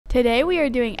Today we are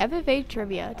doing FFA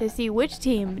Trivia to see which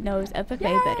team knows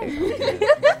FFA better.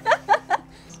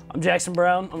 I'm Jackson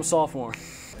Brown, I'm a sophomore.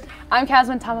 I'm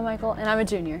Casman Michael, and I'm a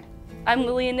junior. I'm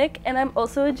Lillian Nick, and I'm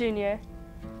also a junior.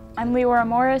 I'm Leora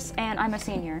Morris, and I'm a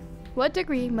senior. What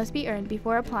degree must be earned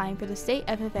before applying for the state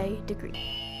FFA degree?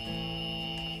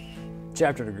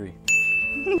 Chapter degree.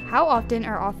 How often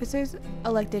are officers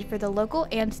elected for the local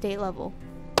and state level?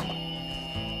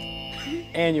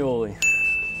 Annually.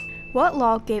 What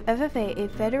law gave FFA a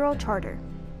federal charter?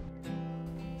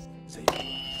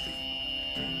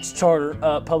 It's charter,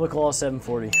 Public Law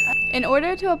 740. In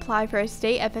order to apply for a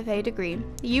state FFA degree,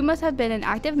 you must have been an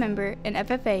active member in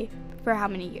FFA for how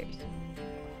many years?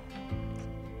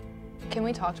 Can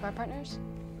we talk to our partners?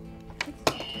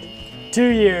 2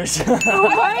 years. Oh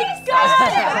my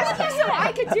God!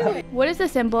 I could do it. What is the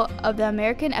symbol of the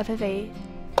American FFA?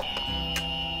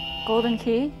 Golden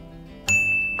key?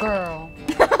 Girl.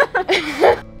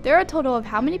 There are a total of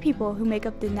how many people who make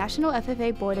up the National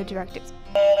FFA Board of Directors?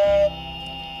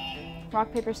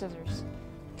 Rock, paper, scissors.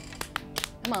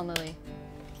 Come on, Lily.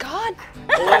 God!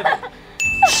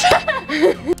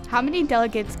 How many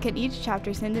delegates can each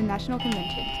chapter send to national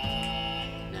conventions?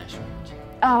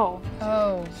 Oh,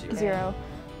 Oh. 0.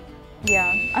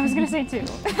 Yeah, I was gonna say 2.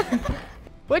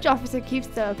 Which officer keeps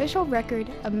the official record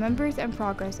of members and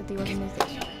progress of the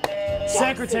organization?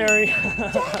 Secretary.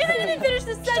 You didn't finish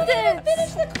the sentence.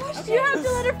 Finish the question. You have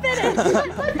to let her finish.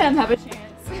 Let them have a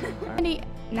chance. How many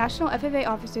national FFA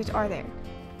officers are there?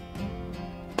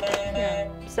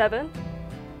 7,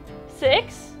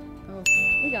 6. Oh,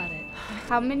 we got it.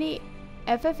 How many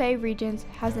FFA regions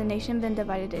has the nation been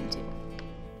divided into?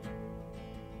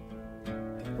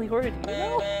 Leora, do you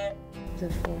know? Is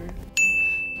it 4?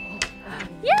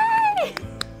 Yay!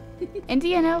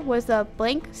 Indiana was the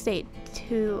blank state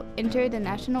to enter the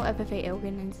National FFA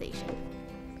organization.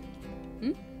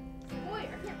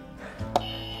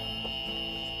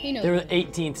 He knows. They were the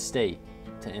 18th state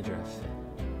to enter FFA.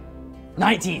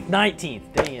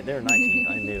 19th. Dang it, they were 19th.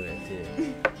 I knew it too.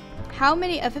 How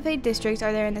many FFA districts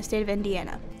are there in the state of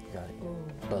Indiana? Got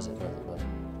it. Buzz it.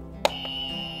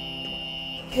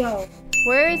 Whoa.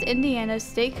 Where is Indiana's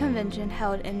state convention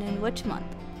held and in which month?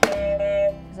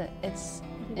 It's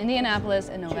Indianapolis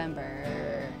in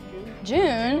November.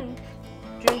 June?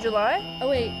 June, July? Oh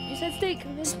wait, you said state It's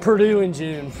convention. Purdue in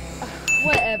June.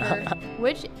 Whatever.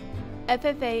 Which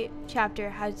FFA chapter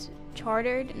has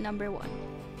chartered number 1?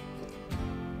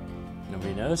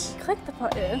 Nobody knows. Click the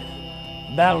button.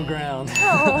 Battleground.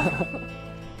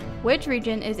 Which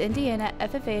region is Indiana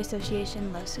FFA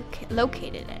Association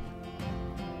located in?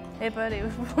 Hey, buddy,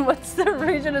 what's the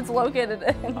region it's located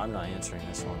in? I'm not answering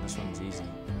this one. This one's easy.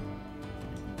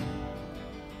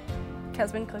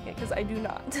 Casman, click it, because I do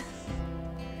not.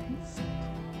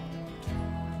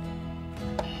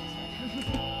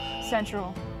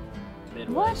 Central.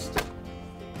 Midwest.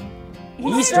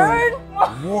 Eastern?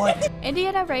 What?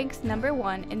 Indiana ranks number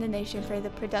 1 in the nation for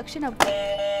the production of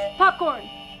Popcorn.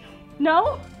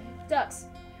 No? Ducks.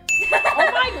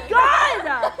 Oh my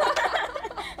God!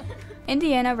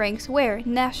 Indiana ranks where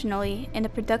nationally in the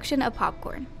production of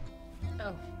popcorn?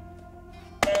 Oh.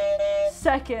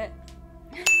 Second.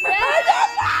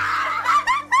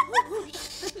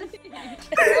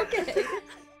 Okay.